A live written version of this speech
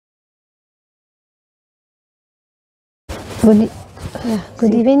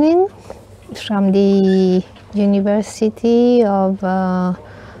Good evening from the University of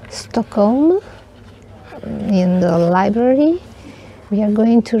Stockholm in the library. We are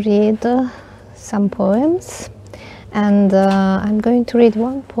going to read some poems, and I'm going to read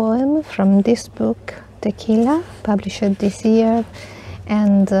one poem from this book, Tequila, published this year,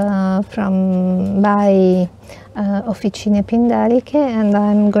 and by Officine Pindariche, and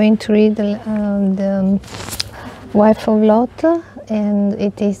I'm going to read the Wife of Lot, and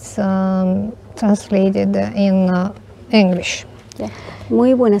it is translated in English.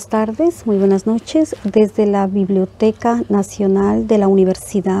 Muy buenas tardes, muy buenas noches. Desde la Biblioteca Nacional de la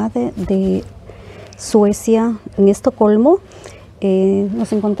Universidad de Suecia en Estocolmo,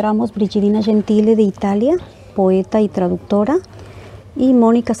 nos encontramos Brigidina Gentile de Italia, poeta y traductora, y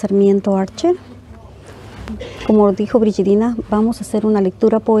Mónica Sarmiento-Archer. Como dijo Brigidina, vamos a hacer una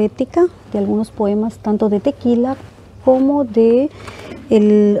lectura poética de algunos poemas, tanto de Tequila como de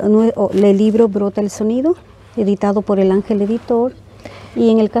el libro Brota, el Sonido, editado por el Ángel editor,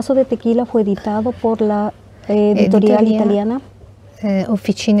 y en el caso de Tequila fue editado por la editorial italiana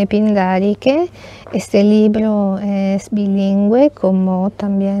Officine Pindariche. Este libro es bilingüe, como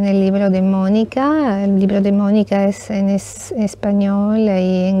también el libro de Mónica. El libro de Mónica es en español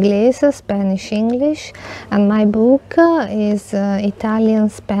y inglés, Spanish English, and my book is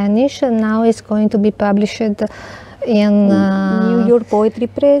Italian Spanish, and now it's going to be published in New York Poetry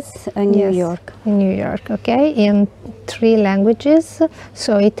Press in New York. In New York, okay, in 3 languages,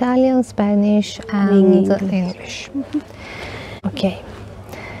 so Italian, Spanish, and English. Okay.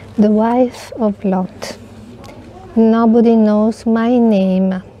 The Wife of Lot. Nobody knows my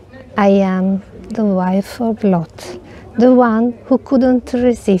name. I am the wife of Lot, the one who couldn't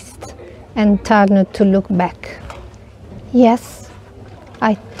resist and turned to look back. Yes,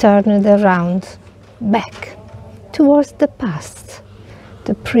 I turned around, back, towards the past.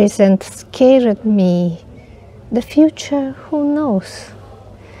 The present scared me. The future, who knows?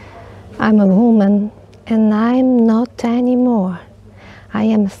 I'm a woman, and I'm not anymore. I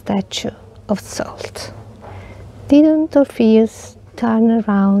am a statue of salt. Didn't Orpheus turn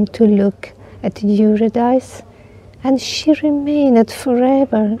around to look at Eurydice, and she remained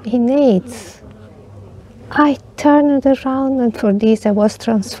forever in Hades? I turned around, and for this I was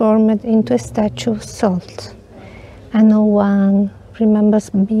transformed into a statue of salt. And no one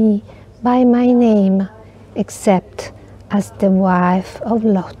remembers me by my name except as the wife of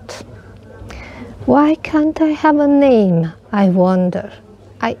Lot. Why can't I have a name, I wonder?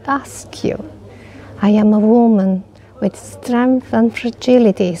 I ask you. I am a woman with strength and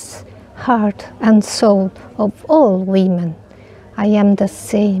fragilities, heart and soul of all women. I am the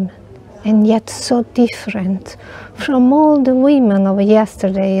same, and yet so different from all the women of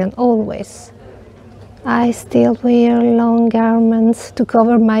yesterday and always. I still wear long garments to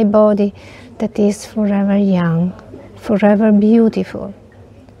cover my body that is forever young, forever beautiful.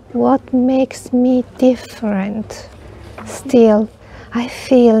 What makes me different? Still, I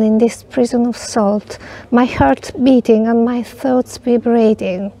feel in this prison of salt, my heart beating and my thoughts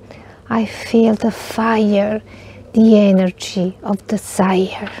vibrating. I feel the fire, the energy of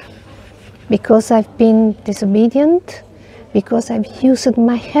desire. Because I've been disobedient, because I've used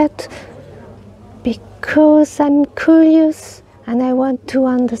my head, because I'm curious and I want to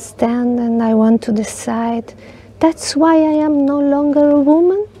understand and I want to decide. That's why I am no longer a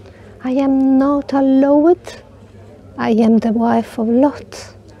woman. I am not allowed. I am the wife of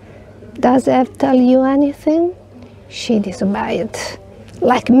Lot. Does Eve tell you anything? She disobeyed,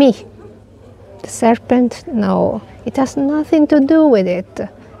 like me. The serpent? No, it has nothing to do with it.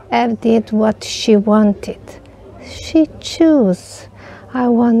 Eve did what she wanted. She chose. I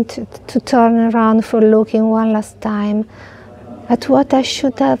wanted to turn around for looking one last time at what I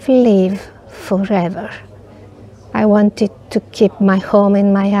should have lived forever. I wanted to keep my home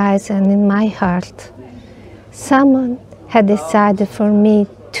in my eyes and in my heart. Someone had decided for me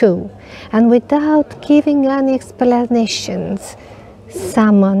too, and without giving any explanations,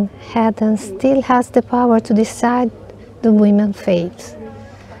 someone had and still has the power to decide the women's fate.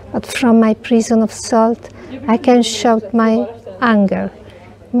 But from my prison of salt, I can shout my anger,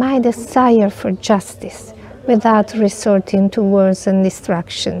 my desire for justice, without resorting to words and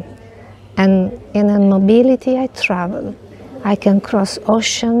distraction. And in immobility I travel. I can cross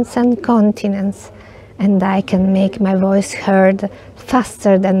oceans and continents, and I can make my voice heard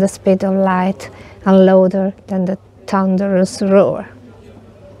faster than the speed of light and louder than the thunderous roar.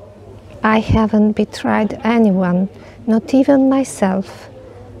 I haven't betrayed anyone, not even myself.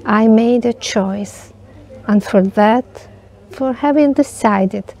 I made a choice, and for that, for having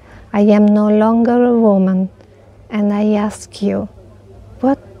decided, I am no longer a woman, and I ask you,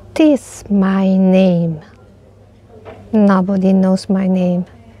 what is my name? Nobody knows my name.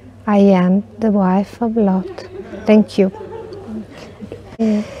 I am the wife of Lot. Thank you.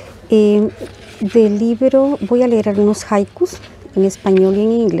 Del libro voy a leer algunos haikus en español y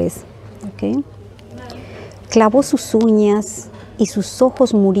en inglés. Okay. Clavó sus uñas y sus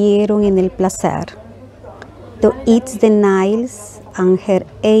ojos murieron en el placer. To eat the nails and her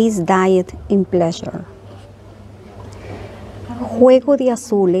eyes died in pleasure. Juego de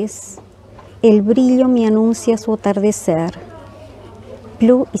azules, el brillo me anuncia su atardecer.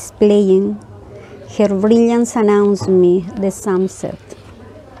 Blue is playing, her brilliance announces me the sunset.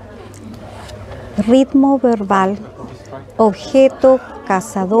 Ritmo verbal, objeto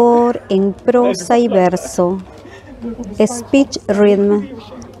cazador en prosa y verso. Speech rhythm,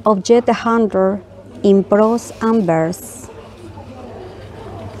 object hunter in prose and verse.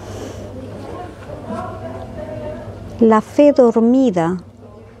 La fe dormida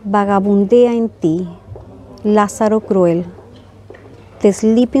vagabundea en ti, Lázaro cruel. The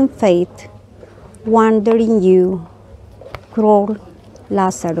sleeping faith wander in you, cruel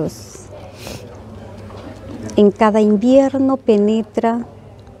Lazarus. En cada invierno penetra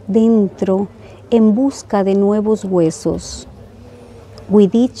dentro en busca de nuevos huesos.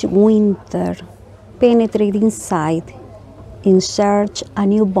 With each winter, penetrate inside in search of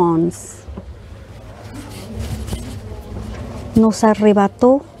new bones. Nos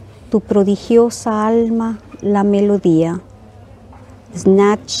arrebató tu prodigiosa alma la melodía.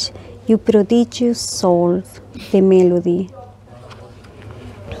 Snatch you prodigious soul the melody.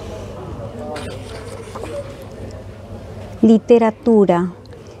 Literatura,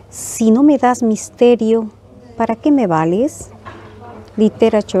 si no me das misterio, ¿para qué me vales?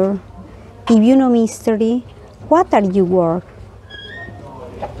 Literature, if you know mystery, what are you worth?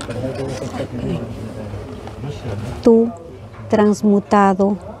 Tú,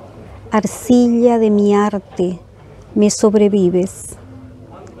 transmutado, arcilla de mi arte, me sobrevives.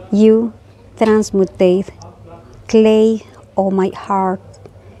 You, transmutate, clay of my heart,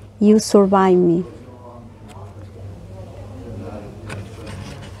 you survive me.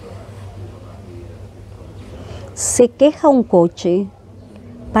 Se queja un coche,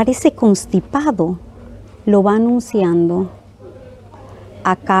 parece constipado, lo va anunciando.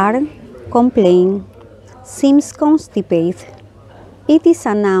 A car complain, seems constipated, it is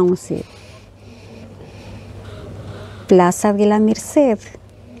announced. Plaza de la Merced,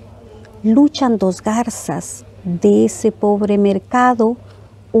 luchan dos garzas, de ese pobre mercado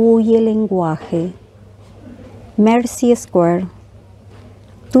huye el lenguaje. Mercy Square,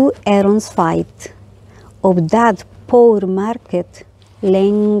 two herons fight. Of that poor market,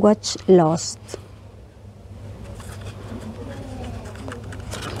 language lost.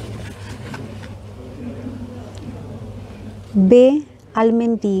 Ve al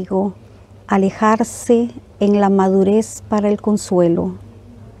mendigo alejarse en la madurez para el consuelo.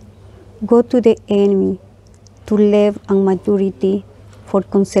 Go to the enemy to live in maturity for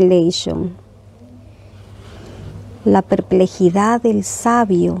consolation. La perplejidad del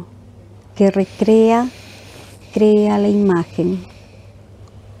sabio que recrea crea la imagen.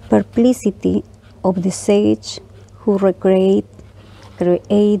 Perplexity of the sage who create the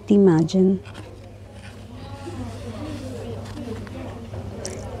image.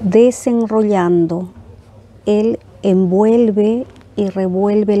 Desenrollando, él envuelve y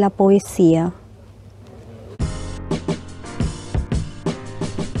revuelve la poesía.